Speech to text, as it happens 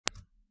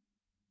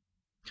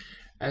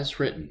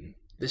As written,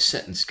 this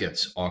sentence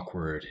gets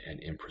awkward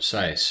and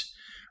imprecise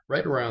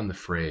right around the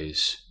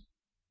phrase,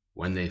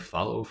 when they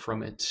follow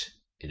from it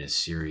in a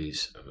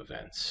series of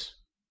events.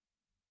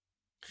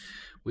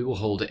 We will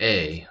hold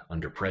A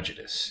under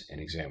prejudice and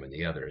examine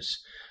the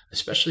others,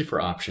 especially for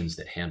options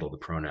that handle the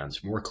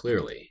pronouns more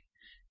clearly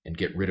and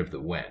get rid of the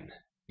when,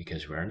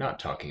 because we are not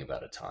talking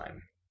about a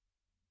time.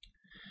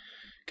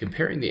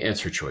 Comparing the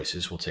answer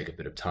choices will take a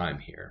bit of time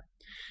here.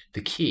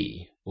 The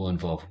key will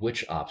involve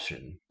which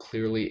option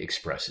clearly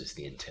expresses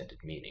the intended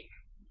meaning.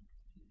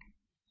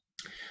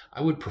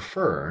 I would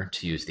prefer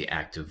to use the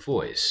active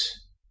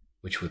voice,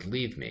 which would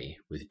leave me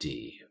with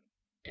D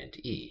and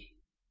E.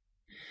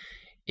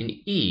 In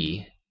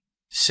E,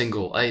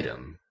 single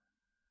item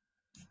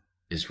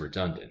is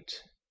redundant,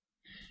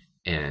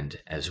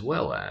 and as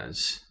well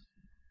as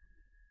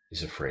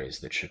is a phrase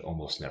that should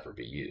almost never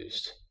be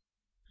used.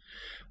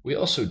 We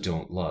also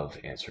don't love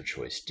answer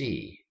choice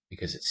D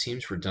because it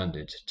seems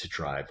redundant to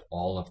drive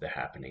all of the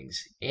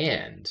happenings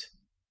and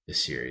the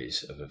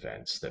series of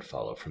events that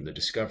follow from the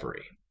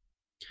discovery.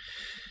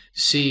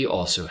 C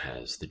also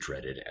has the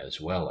dreaded as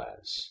well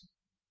as,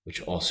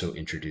 which also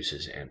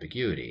introduces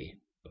ambiguity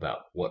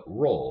about what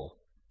role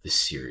the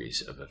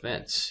series of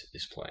events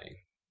is playing.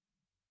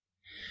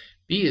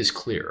 B is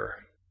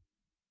clearer.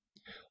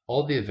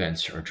 All the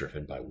events are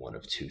driven by one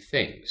of two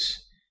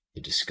things,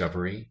 the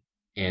discovery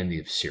and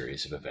the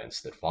series of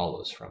events that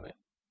follows from it.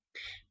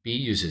 B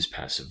uses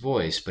passive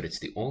voice, but it's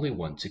the only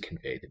one to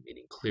convey the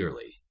meaning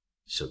clearly,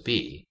 so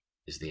B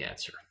is the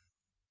answer.